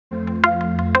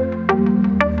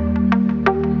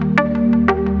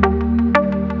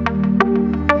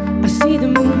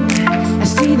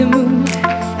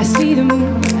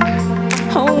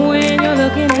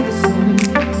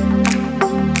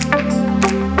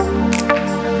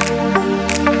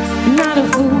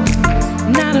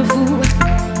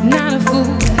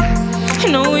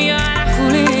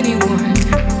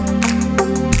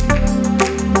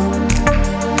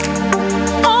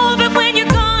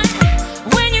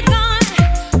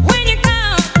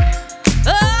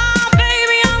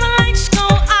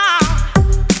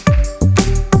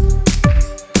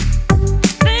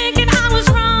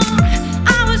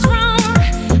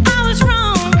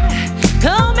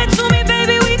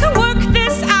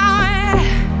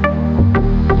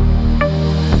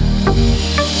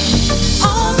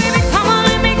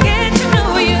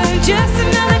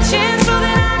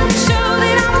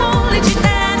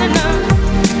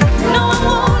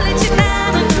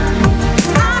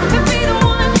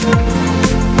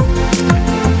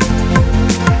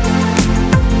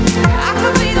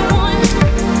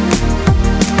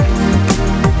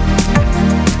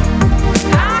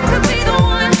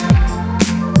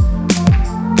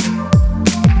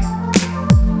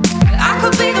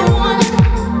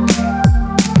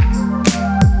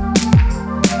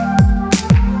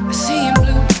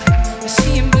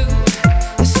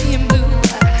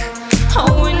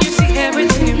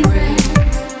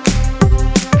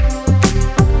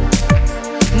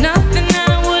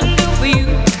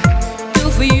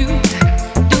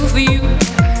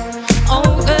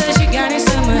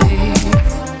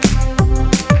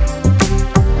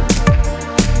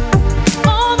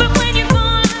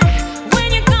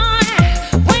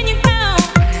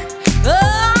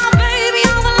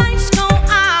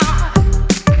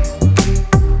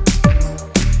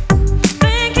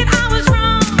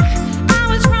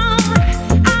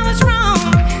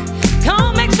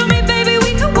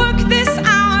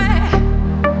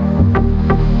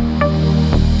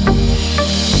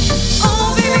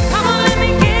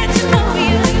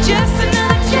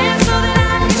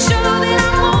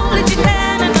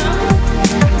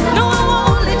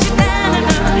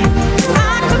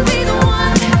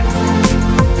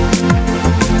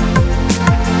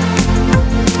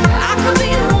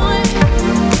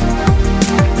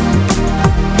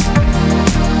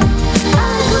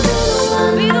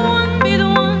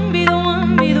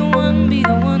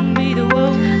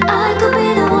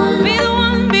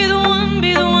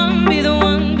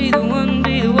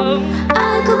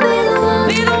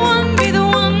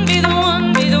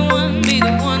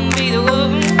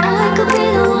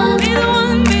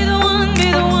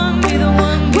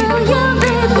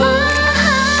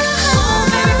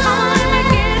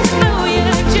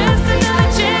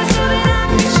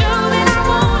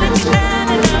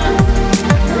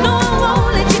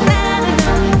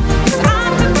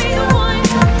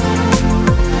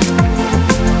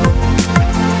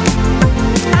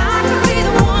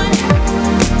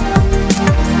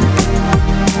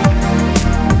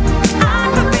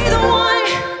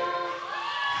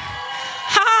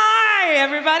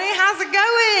everybody. How's it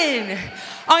going?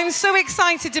 I'm so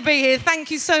excited to be here.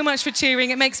 Thank you so much for cheering.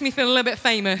 It makes me feel a little bit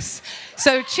famous.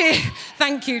 So cheer,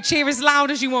 thank you. Cheer as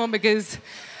loud as you want because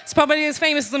it's probably as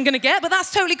famous as I'm going to get, but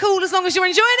that's totally cool as long as you're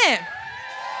enjoying it.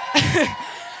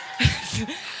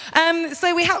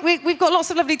 So we've got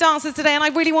lots of lovely dancers today, and I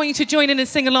really want you to join in and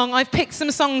sing along. I've picked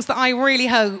some songs that I really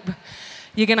hope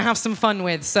you're going to have some fun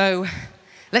with. So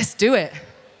let's do it.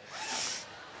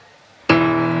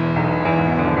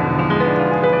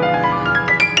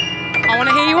 I want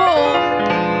to hear you all.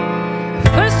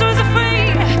 First I was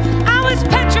afraid, I was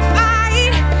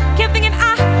petrified, kept thinking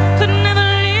I could never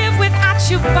live without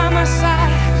you by my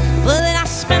side. But then I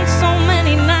spent so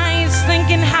many nights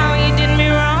thinking how you did me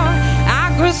wrong.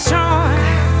 I grew strong,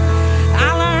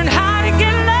 I learned how to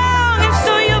get along, and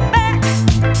so you're back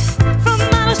from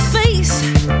outer space.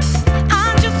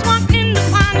 I just walked in to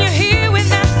find you here with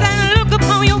that sad look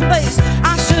upon your face.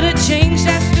 I should have changed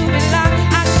that stupid lie.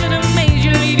 I should have made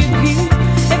you leave your pew.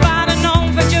 If I'd have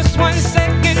known for just 1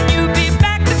 second you'd be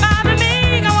back to bother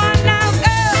me. Go on now,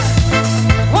 girl,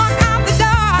 walk out the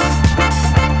door.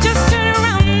 Just turn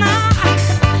around now,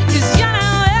 'cause you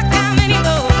know I got many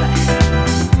more.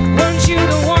 Weren't you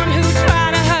the one who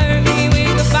tried to hurt me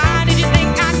with goodbye? Did you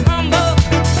think I'd crumble?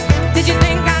 Did you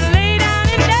think I'd lay down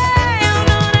and die? Oh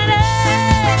no, no, no,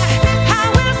 I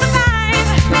will survive.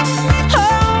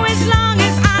 Oh, as long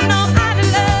as I know how to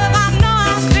love, I know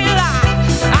I'll stay alive.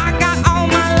 I got all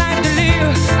my life to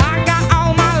live, I got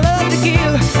all my love to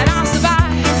give, and I'll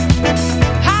survive.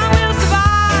 I will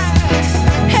survive.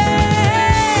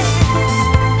 Hey.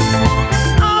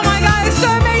 Oh my God, it's so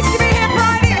amazing to be here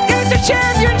Friday. Give us a cheer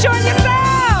if you're enjoying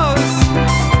yourselves.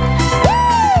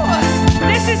 Woo!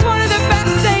 This is one of the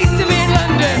best days to be in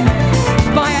London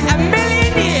by a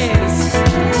million years.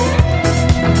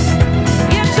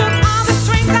 You took all the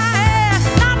strength I had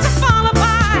not to fall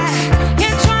apart.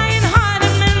 You're trying hard to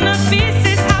mend the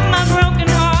pieces of my broken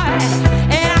heart.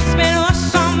 And I spent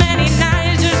so many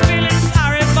nights just feeling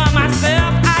sorry for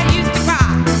myself. I used to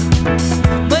cry,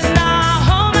 but now I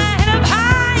hold my head up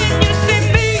high and you see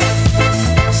me,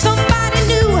 somebody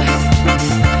new.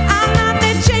 I'm not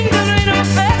that change a little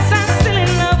fast, I'm still in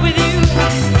love with you.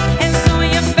 And so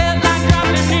you felt like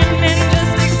dropping in and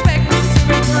just expecting to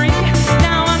be free.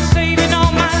 Now I'm saving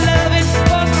all my loving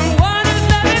for someone who's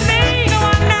loving me. Go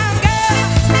on now, girl,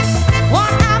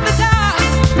 walk out the door.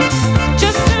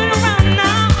 Just turn around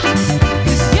now,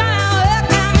 'cause you're not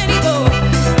how many more.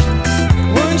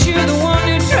 Weren't you the one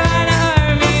who tried to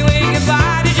hurt me with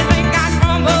goodbye? Did you think I'd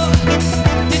crumble?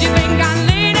 Did you think I'd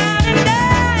lay down and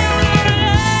die?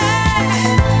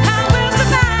 I will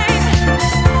survive.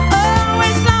 Oh,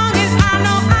 as long as I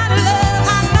know how to love,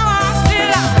 I know I'll stay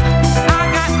alive. I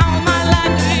got all my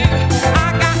life to live, I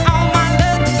got all my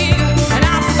love to give, and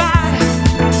I'll survive.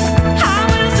 I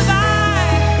will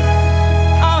survive.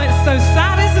 Oh, it's so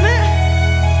sad, isn't it?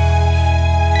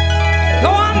 Go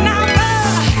on now, girl,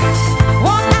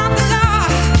 walk out the door.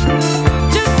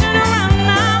 Just turn around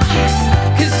now,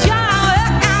 'cause you're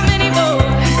how many more.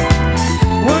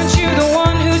 Weren't you the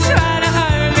one who tried to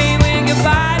hurt me with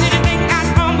goodbye? Did you think I'd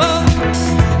crumble?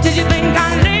 Did you think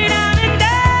I'd lay down and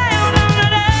die? Oh no, no,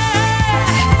 no,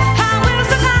 I will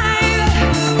survive.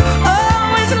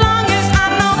 Oh, as long as I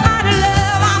know how to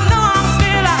love, I know I'm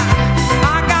still alive.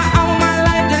 I got all my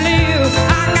life to live,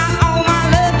 I got all my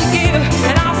love to give,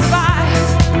 and I'll survive.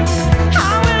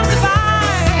 I will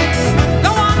survive.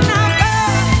 Go on now,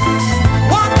 girl,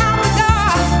 walk out the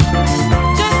door.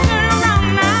 Just turn around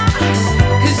now,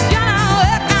 'cause you know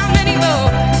how many more.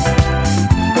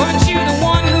 Weren't you the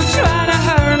one who tried to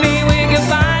hurt me with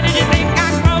goodbye? Did you think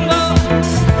I'd crumble?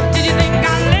 Did you think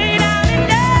I'd lay down and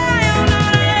die? Oh no,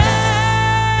 no,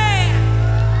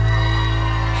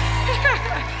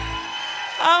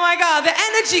 oh my God, the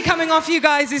energy coming off you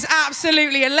guys is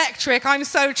absolutely electric. I'm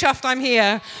so chuffed I'm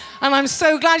here, and I'm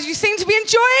so glad you seem to be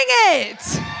enjoying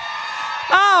it.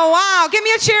 Oh wow, give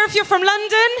me a cheer if you're from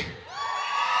London.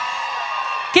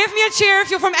 Give me a cheer if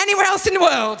you're from anywhere else in the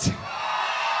world.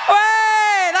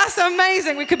 Hey, that's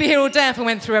amazing. We could be here all day if we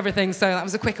went through everything, so that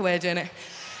was a quicker way of doing it.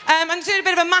 I'm doing a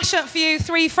bit of a mashup for you,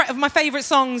 3 of my favourite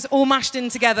songs all mashed in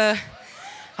together.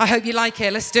 I hope you like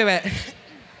it. Let's do it.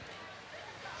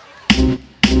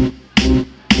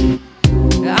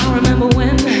 I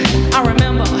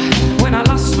remember when I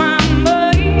lost my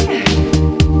mind.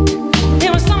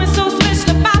 There was something so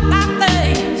special about that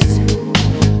place.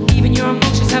 Even your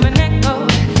emotions have an echo.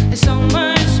 There's so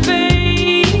much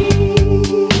space.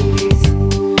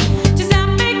 Does that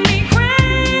make me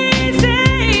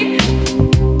crazy?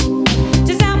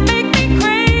 Does that make me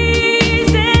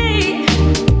crazy?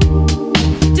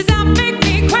 Does that make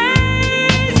me crazy?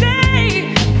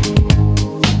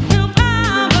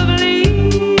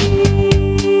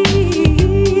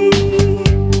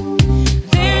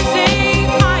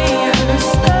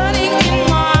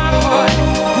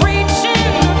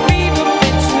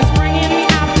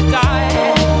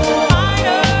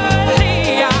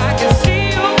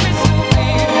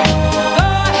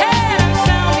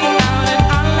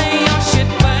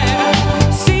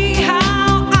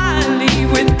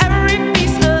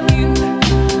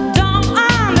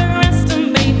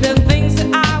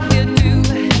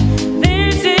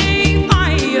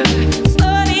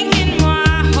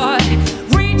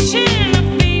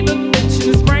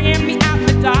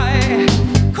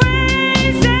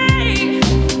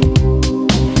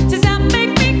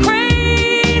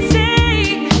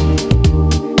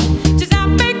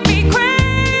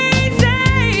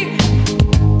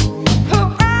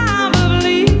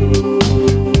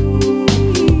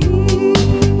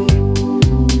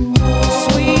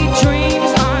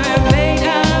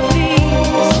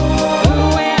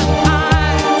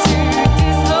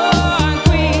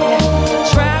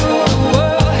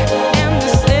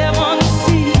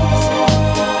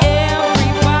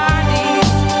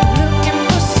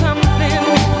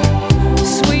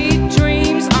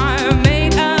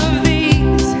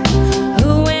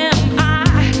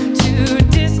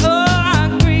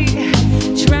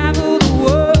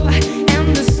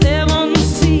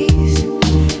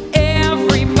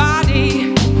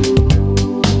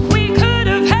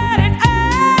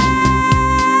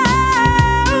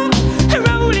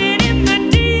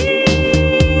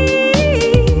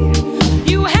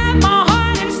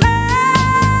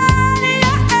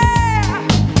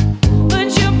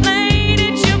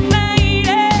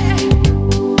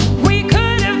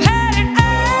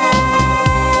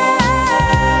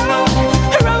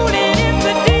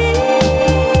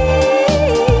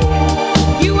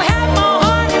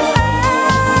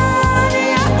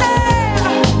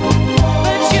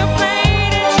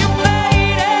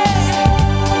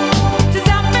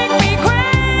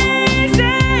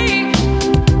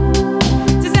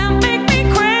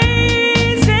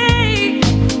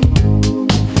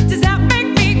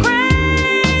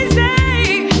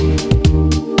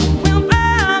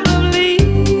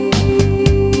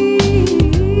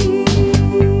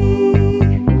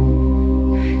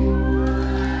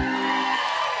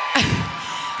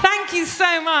 Thank you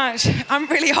so much. I'm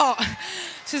really hot.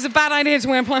 This is a bad idea to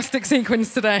wear plastic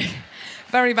sequins today.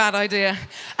 Very bad idea.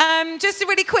 Just a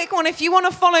really quick one. If you want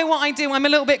to follow what I do, I'm a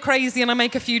little bit crazy and I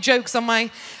make a few jokes on my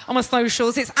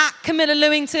socials. It's at Camilla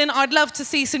Lewington. I'd love to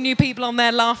see some new people on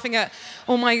there laughing at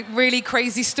all my really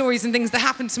crazy stories and things that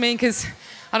happen to me, because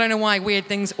I don't know why weird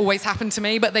things always happen to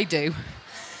me, but they do.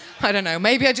 I don't know.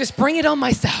 Maybe I just bring it on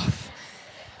myself.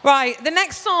 Right, the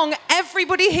next song,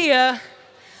 everybody here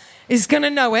is going to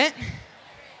know it.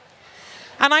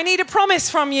 And I need a promise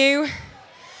from you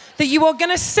that you are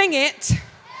going to sing it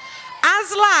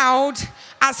as loud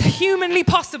as humanly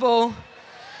possible.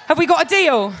 Have we got a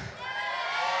deal?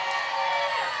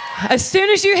 As soon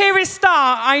as you hear it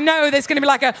start, I know there's going to be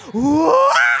like a whoa,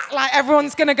 like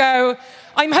everyone's going to go,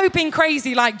 I'm hoping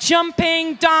crazy, like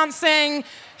jumping, dancing,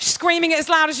 screaming it as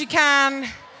loud as you can.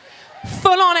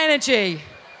 Full on energy.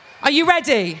 Are you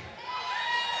ready?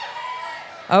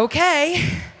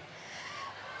 Okay.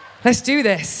 Let's do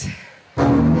this.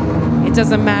 It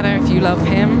doesn't matter if you love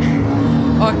him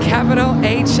or capital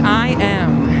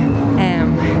H-I-M.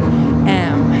 M.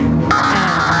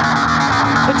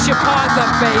 Put your paws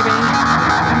up, baby,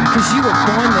 because you were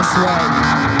born this way.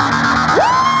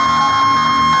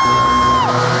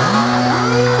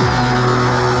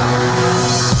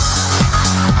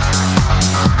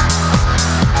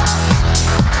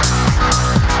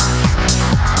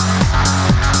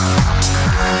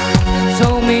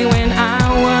 Told me when I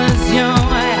was young,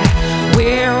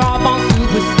 we're all born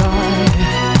superstars.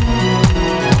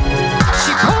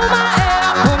 She pulled my hair,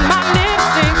 put my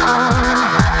lipstick on,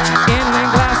 in a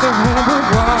glass of homebrew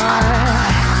wine.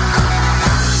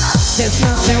 There's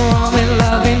nothing wrong with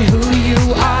loving who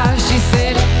you are, she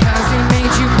said, 'cause he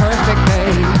made you perfect,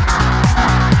 babe.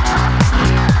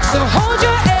 So hold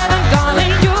your head and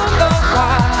darling, you'll go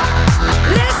far.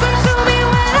 Listen to me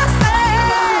when I say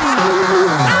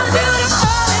I'm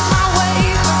beautiful in my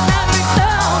ways, there's nothing to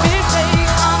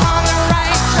mistakes. I'm on the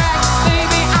right track,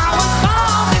 baby, I was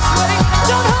born this way.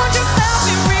 Don't hold yourself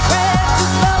in regret,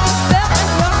 just love yourself and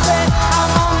you're set.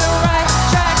 I'm on the right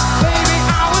track, baby,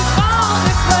 I was born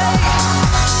this way.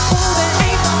 Ooh, there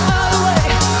ain't no other way,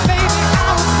 baby,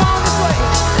 I was born this way.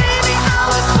 Baby, I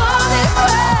was born this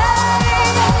way.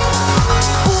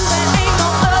 Ooh, there ain't no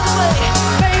other way,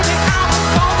 baby, I was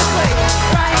born this way.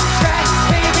 Right track,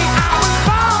 baby, I was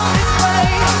born this way.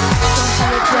 Don't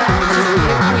be a drag, just be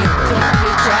a queen. Don't be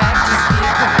a drag, just be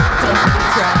a queen. Don't be a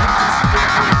drag, just be a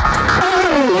queen.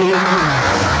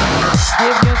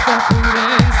 Give yourself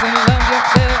prudence and love your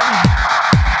fear,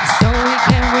 so we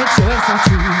can rejoice in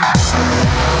truth.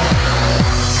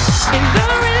 In the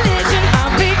religion of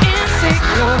being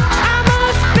insecure, I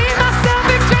must be myself,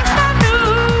 express my view.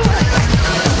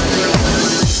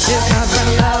 It's not a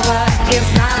lover,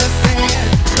 it's not a sin.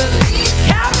 Believe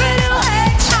capital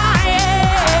H-I-M.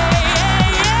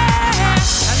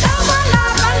 I love my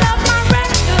life, I love my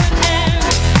record, and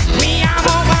me, I'm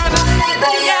over the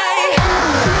leather, yeah.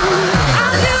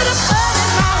 I'm beautiful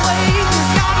in my ways,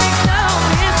 God makes no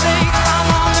mistakes. I'm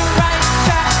on the right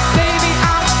track, baby,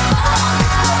 I'm on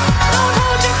this way. Don't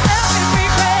hold yourself in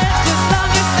regret, just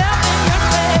love yourself and you're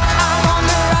set. I'm on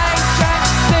the right track,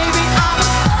 baby, I'm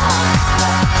on this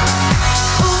way.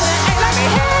 Ooh, there ain't, let me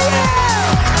hear you.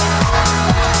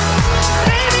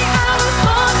 Baby, I was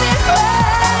born this way.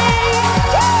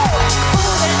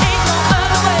 Ooh, there ain't no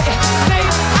other way,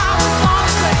 baby, I was born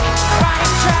this way. Right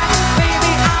track,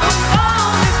 baby, I was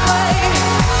born this way.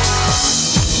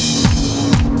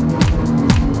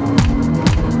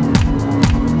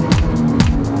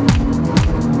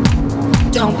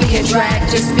 Don't be a drag,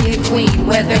 just be a queen.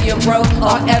 Whether you're broke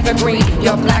or evergreen,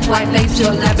 your black, white, lace,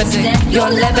 your Lebanon, your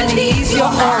Lebanese, your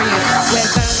Orient.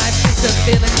 Whether life's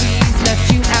disabilities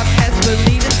left you outcast,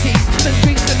 believing teeth, the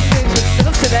streets and filled with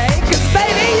silk today, 'cause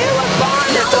baby, you were born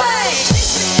this way.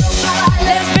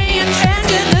 Lesbian,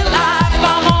 transgender life,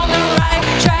 I'm on the right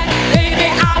track, baby,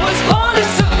 I was born to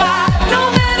survive. No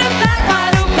matter black,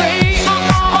 white, or gray, I'm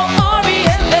all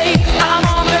Orient lace. I'm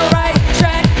on the right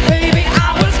track, baby, I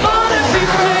was born to be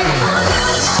free.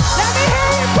 Let me hear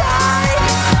you cry.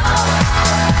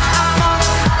 I'm on,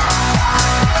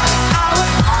 I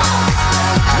was,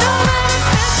 no matter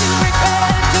if you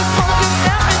regret, just hold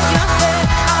yourself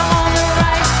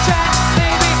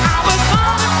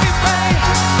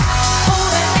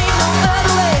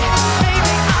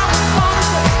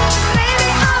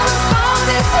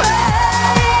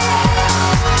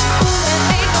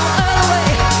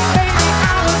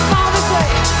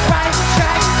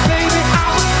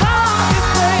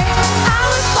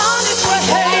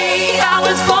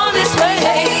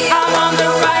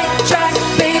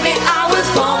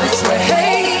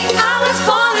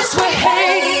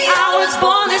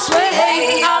born this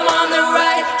way. I'm on the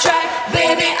right track,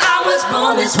 baby, I was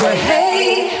born this way.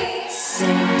 Hey,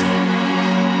 same DNA.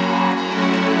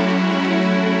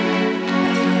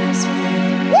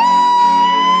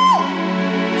 Woo!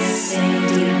 Same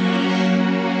DNA.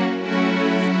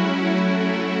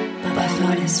 But by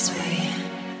far this way.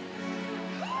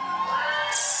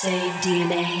 Same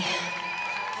DNA.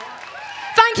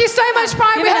 Thank you so much,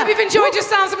 Brian. We hope you've enjoyed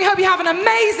yourselves and we hope you have an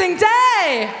amazing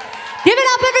day. Give it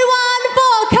up, everyone,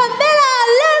 for Camilla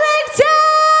Lewington!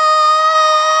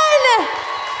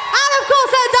 And of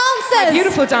course, her dancers.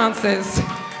 Beautiful dancers.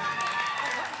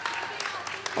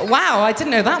 Wow, I didn't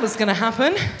know that was going to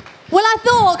happen. Well, I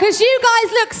thought, because you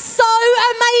guys look so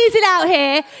amazing out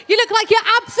here, you look like you're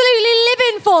absolutely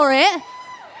living for it.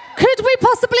 Could we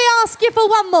possibly ask you for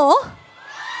one more?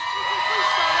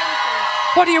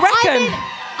 What do you reckon?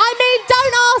 I mean,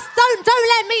 don't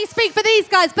let me speak for these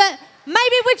guys, but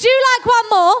maybe would you like one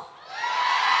more?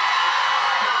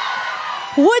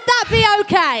 Would that be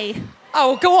okay?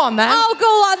 Oh, go on then. Oh, go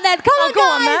on then. Come on, go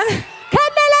guys. on then.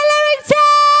 Camilla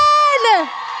Lewington!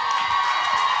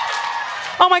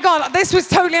 Oh my God, this was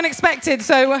totally unexpected,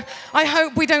 so I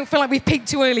hope we don't feel like we've peaked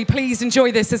too early. Please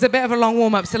enjoy this. There's a bit of a long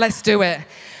warm-up, so let's do it.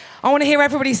 I want to hear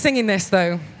everybody singing this,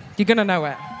 though. You're going to know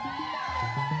it.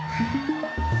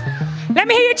 Let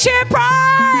me hear you cheer,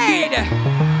 Pride!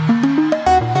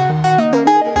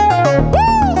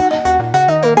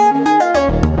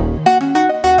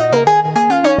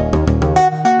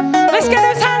 Let's get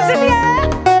those hands in the air.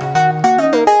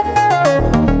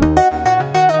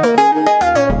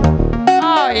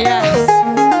 Oh, yes.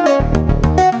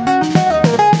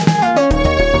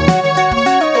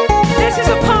 This is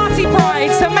a party,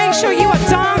 Pride, so make sure you are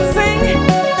dancing,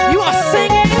 you are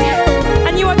singing,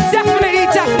 and you are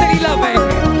definitely loving.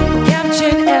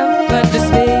 Captured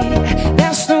effortlessly,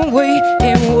 that's the way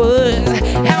it would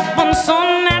happen so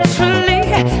naturally.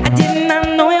 I did not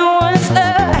know it was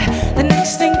the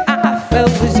next thing I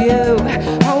felt was you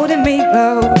holding me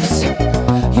close.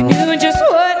 You knew just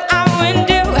what I would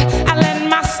do. I let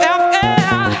myself go.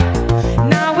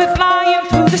 Now we're flying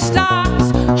through the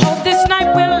stars. Hope this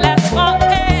night will last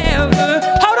forever.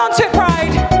 Hold on to it,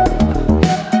 Pride.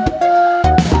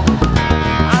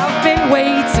 I've been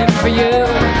waiting for you.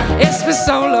 It's been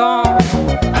so long.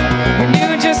 You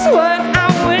knew just what I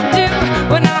would do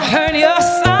when I heard your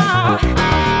song.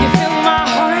 You filled my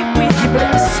heart with your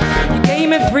bliss. You gave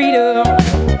me freedom.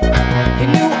 You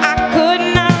knew I could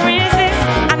not resist.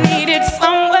 I needed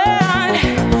someone.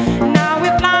 Now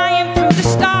we're flying through the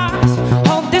stars.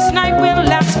 Hope this night will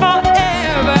last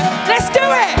forever. Let's do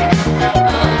it.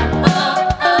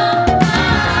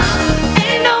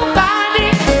 Ain't nobody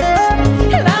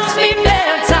loves me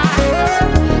better.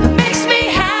 Makes me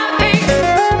happy.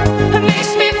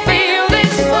 Makes me feel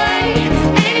this way.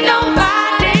 Ain't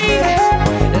nobody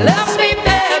loves me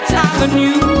better than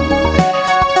you.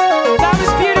 That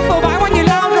was beautiful, but I want you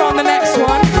louder on the next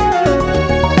one.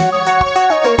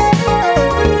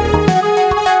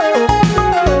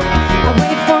 I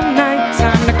wait for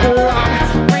nighttime to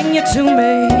come, bring you to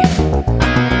me.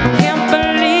 Can't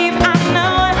believe I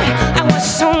know it. I was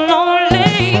so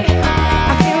lonely.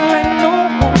 I feel like no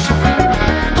one should feel.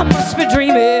 I must be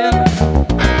dreaming.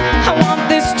 I want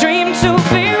this dream to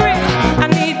be real. I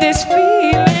need this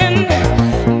feeling.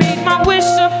 Made my wish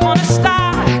upon a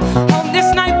star. Hope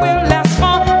this night will last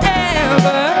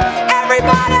forever.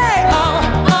 Everybody! Oh,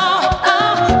 oh,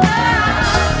 oh, oh.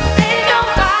 Ain't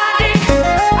nobody.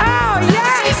 Oh,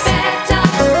 yes!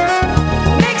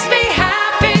 Makes me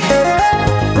happy.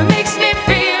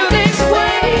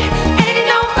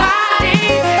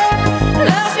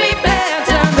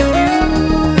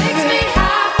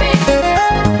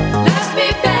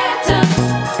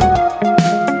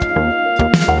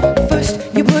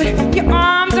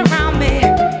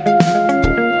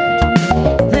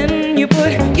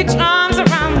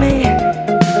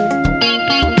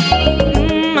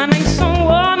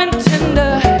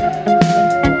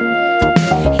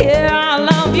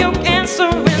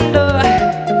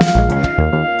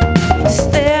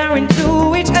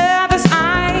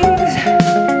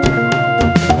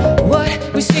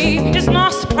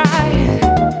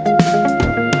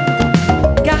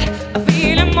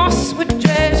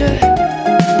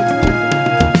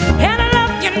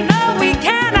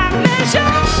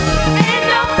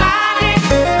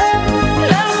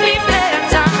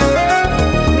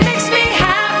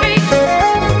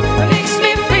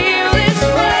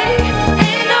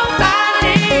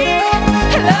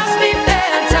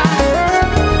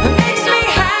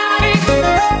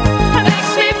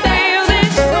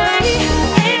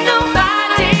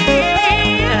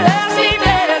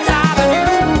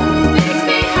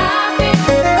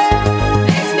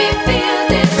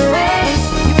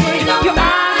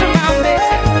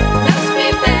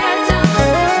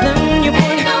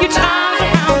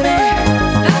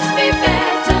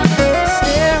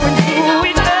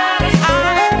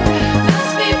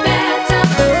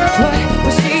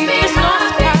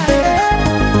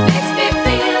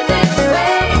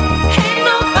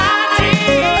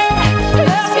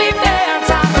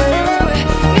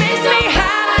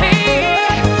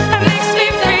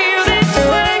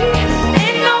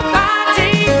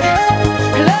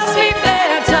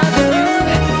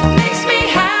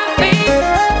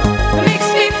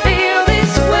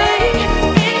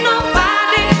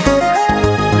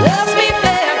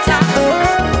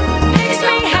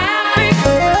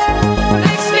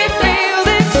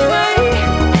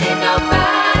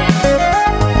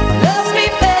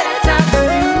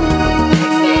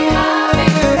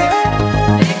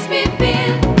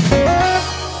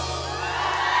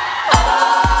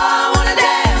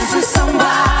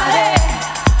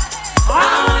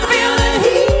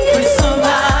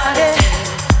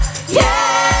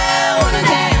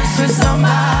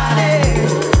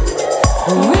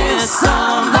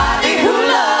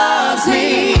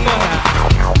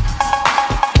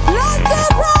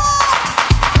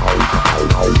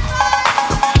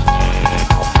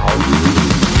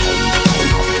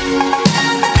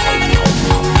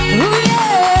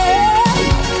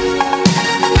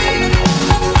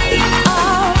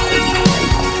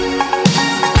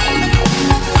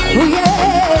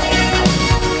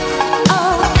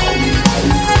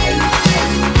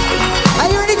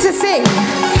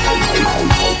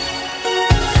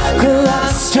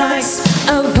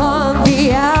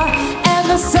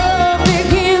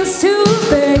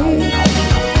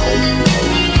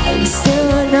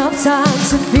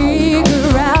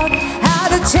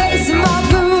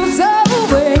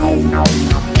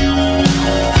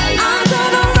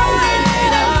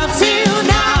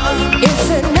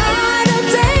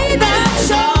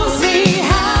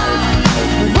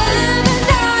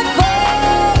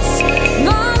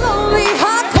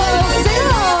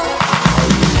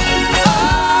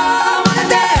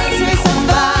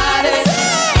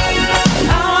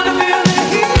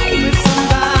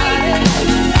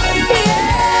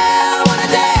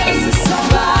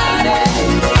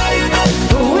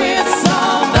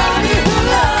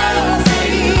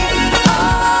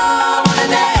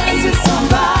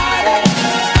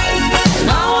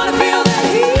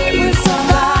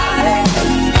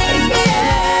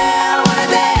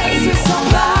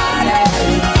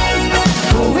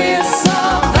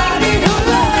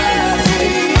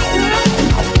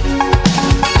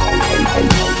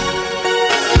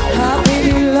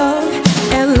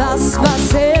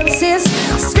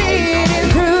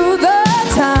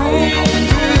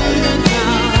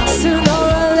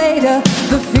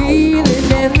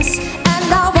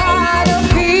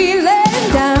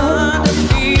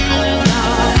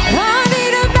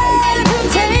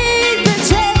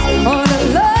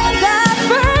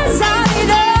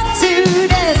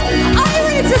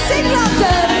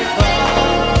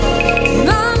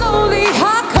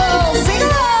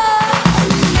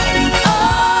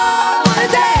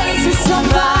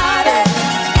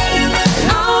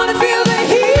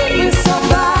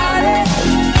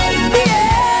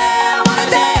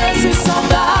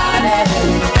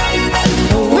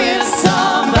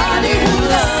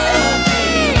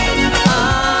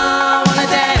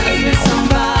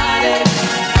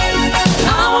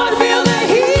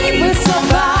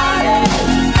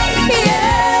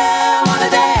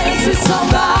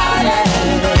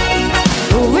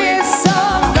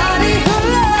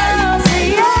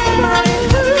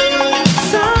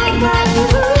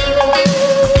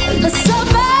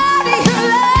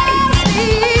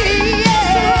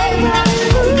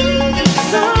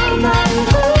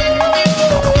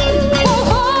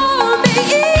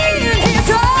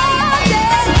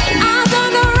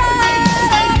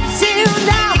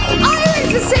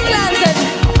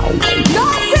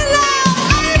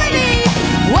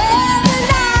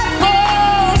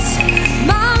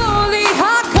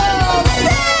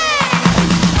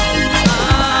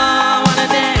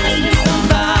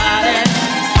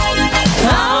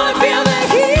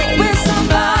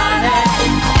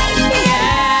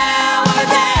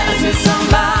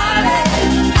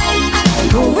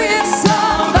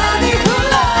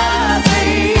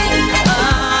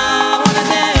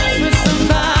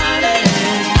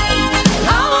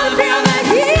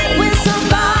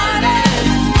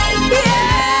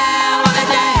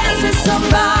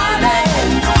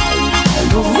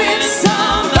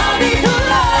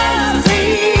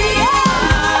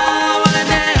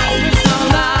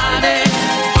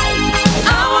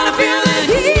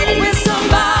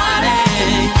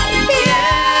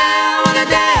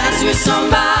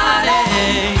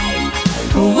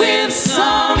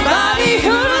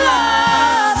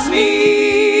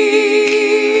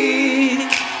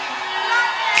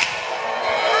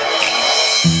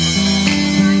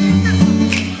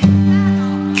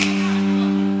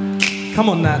 Come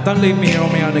on, Nat. Don't leave me here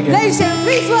on my own again. Ladies and gentlemen,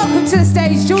 please welcome to the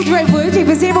stage George Redwood. He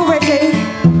was here already.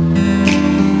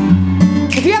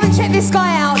 If you haven't checked this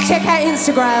guy out, check out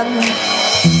Instagram.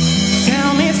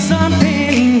 Tell me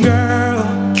something, girl.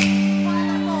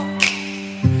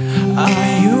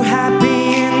 Are you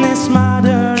happy in this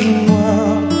modern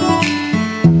world?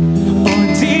 Or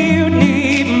do you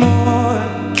need more?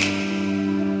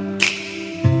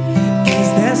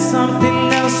 Is there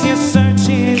something else you're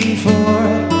searching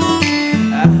for?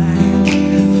 I'm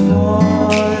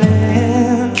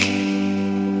falling.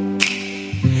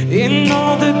 In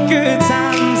all the good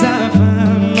times I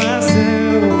find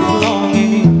myself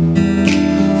longing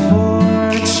for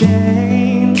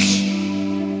change,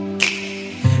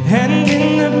 and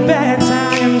in the bad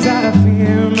times I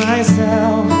fear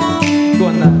myself. Go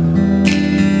on now.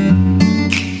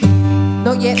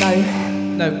 Not yet though.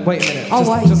 No, wait a minute. Oh,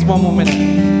 wait. Just one more minute.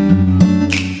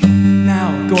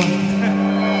 Now, go on.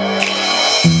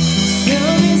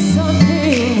 Tell me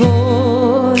something,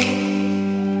 boy.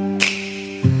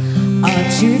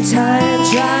 Aren't you tired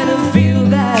trying to fill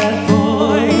that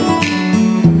void?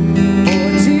 Or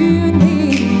do you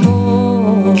need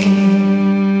more?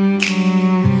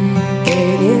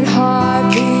 Ain't it hard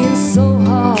being so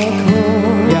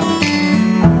hardcore? Yeah.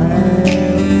 I'm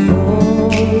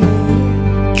falling.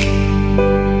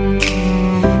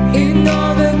 In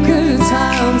all the good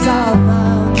times I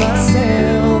found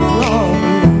myself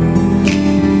longing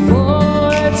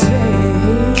for a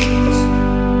change.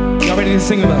 Y'all ready to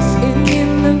sing with us? And in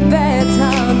the bad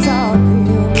times I'll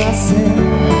feel myself.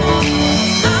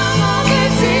 I'm on the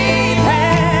deep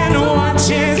end,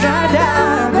 watches are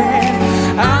diving.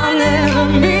 I'll never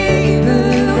meet the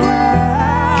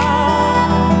ground.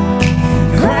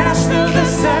 Crash through the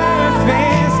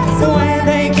surface where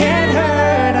they can't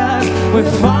hurt us.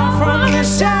 We're far from the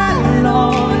shadow.